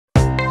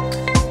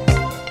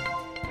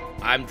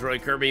I'm Troy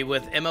Kirby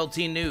with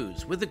MLT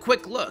News with a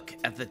quick look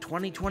at the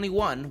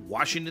 2021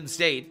 Washington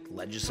State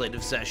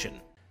legislative session.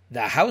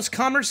 The House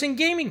Commerce and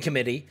Gaming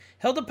Committee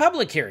held a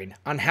public hearing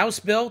on House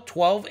Bill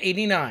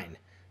 1289.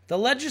 The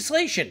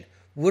legislation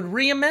would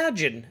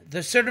reimagine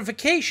the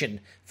certification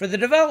for the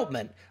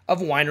development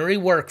of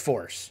winery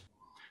workforce.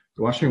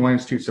 The Washington Wine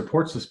Institute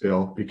supports this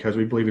bill because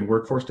we believe in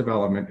workforce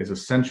development is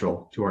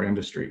essential to our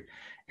industry.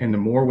 And the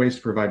more ways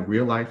to provide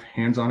real-life,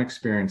 hands-on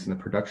experience in the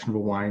production of a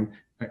wine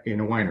in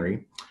a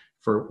winery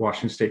for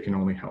Washington State can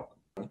only help.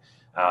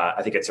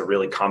 I think it's a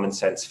really common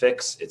sense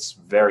fix. It's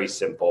very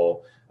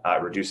simple.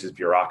 It reduces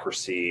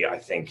bureaucracy. I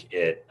think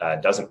it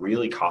doesn't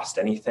really cost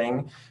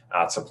anything.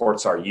 It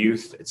supports our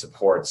youth. It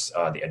supports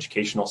the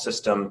educational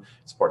system.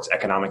 It supports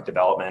economic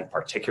development,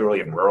 particularly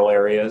in rural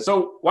areas.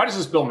 So why does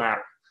this bill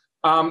matter?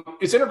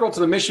 It's integral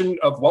to the mission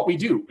of what we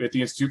do at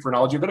the Institute for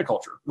Knowledge of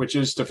Viticulture, which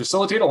is to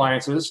facilitate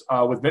alliances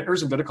with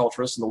vintners and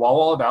viticulturists in the Walla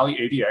Walla Valley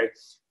AVA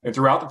and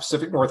throughout the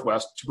Pacific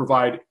Northwest to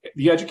provide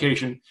the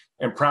education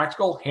and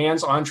practical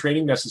hands-on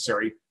training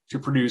necessary to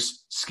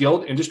produce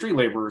skilled industry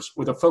laborers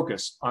with a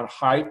focus on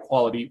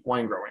high-quality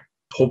wine growing.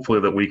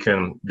 Hopefully that we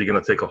can begin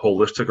to take a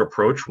holistic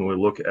approach when we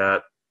look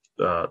at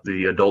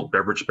the adult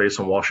beverage space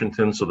in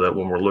Washington, so that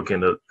when we're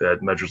looking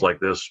at measures like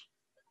this,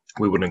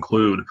 we would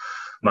include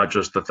not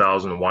just the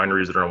 1,000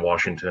 wineries that are in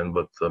Washington,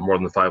 but the more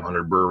than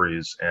 500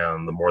 breweries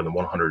and the more than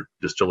 100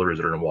 distilleries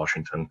that are in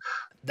Washington.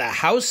 The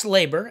House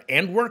Labor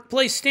and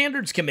Workplace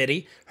Standards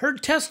Committee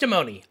heard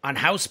testimony on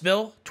House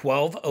Bill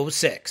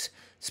 1206.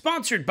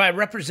 Sponsored by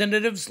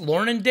Representatives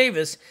Lauren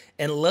Davis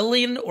and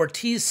Lillian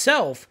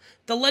Ortiz-Self,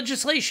 the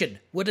legislation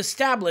would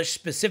establish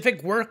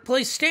specific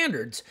workplace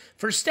standards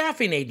for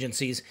staffing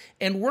agencies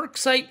and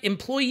worksite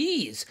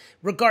employees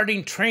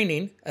regarding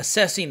training,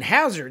 assessing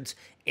hazards,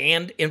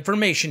 and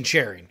information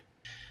sharing.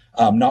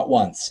 Not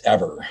once,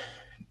 ever,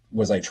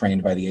 was I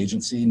trained by the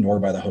agency nor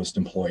by the host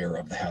employer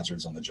of the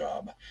hazards on the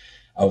job.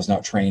 I was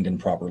not trained in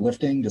proper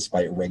lifting,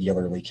 despite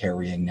regularly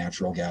carrying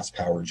natural gas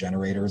powered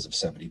generators of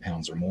 70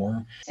 pounds or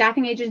more.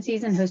 Staffing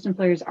agencies and host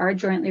employers are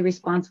jointly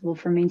responsible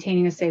for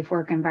maintaining a safe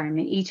work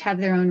environment. Each have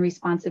their own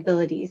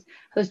responsibilities.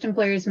 Host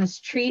employers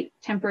must treat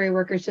temporary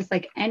workers just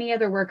like any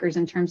other workers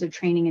in terms of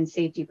training and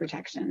safety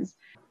protections.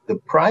 The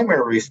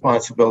primary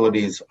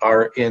responsibilities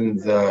are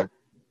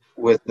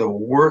with the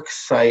work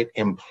site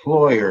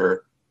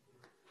employer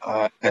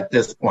at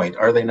this point,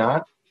 are they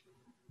not?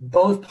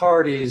 Both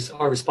parties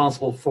are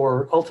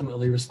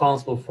ultimately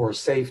responsible for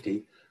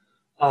safety.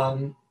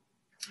 In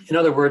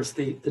other words,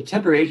 the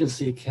temporary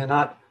agency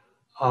cannot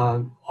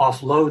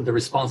offload the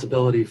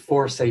responsibility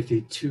for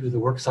safety to the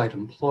worksite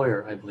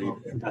employer, I believe.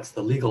 Okay. That's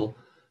the legal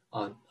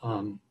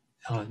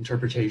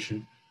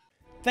interpretation.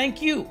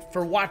 Thank you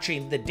for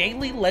watching the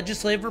Daily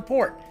Legislative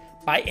Report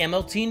by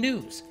MLT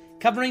News,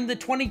 covering the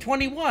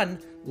 2021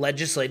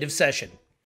 legislative session.